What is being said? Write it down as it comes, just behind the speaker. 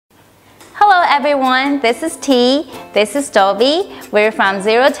everyone, this is T, this is Dobby. We're from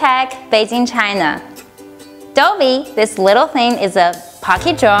ZEROTECH, Beijing, China. Dobby, this little thing, is a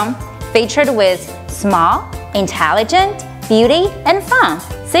pocket drone featured with small, intelligent, beauty, and fun.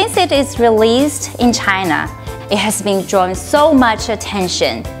 Since it is released in China, it has been drawing so much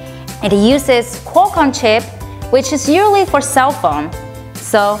attention. It uses Qualcomm chip, which is usually for cell phone.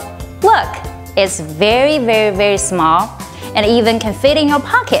 So look, it's very small and even can fit in your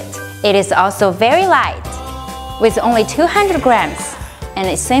pocket. It is also very light, with only 200 grams, and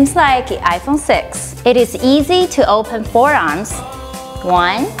it seems like the iPhone 6. It is easy to open 4 arms,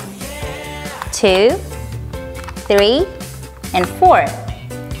 1, 2, 3, and 4,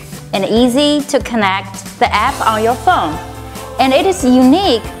 and easy to connect the app on your phone. And it is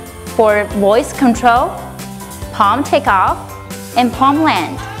unique for voice control, palm takeoff, and palm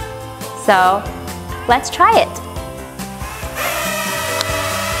land. So let's try it.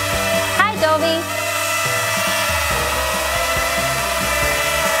 Hi, Dobby.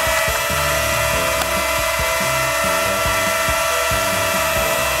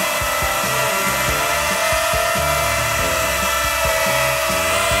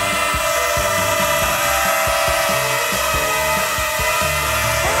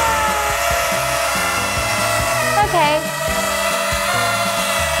 Okay.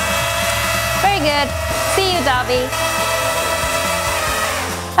 Very good. See you, Dobby.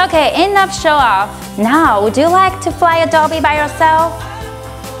 Okay, enough show off. Now, would you like to fly a Dobby by yourself?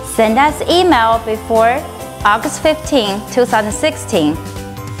 Send us email before August 15, 2016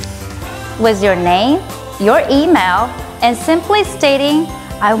 with your name, your email, and simply stating,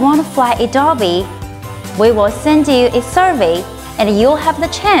 I want to fly a Dobby. We will send you a survey and you'll have the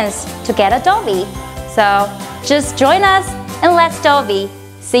chance to get a Dobby. So just join us and let's Dobby.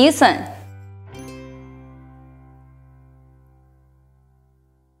 See you soon.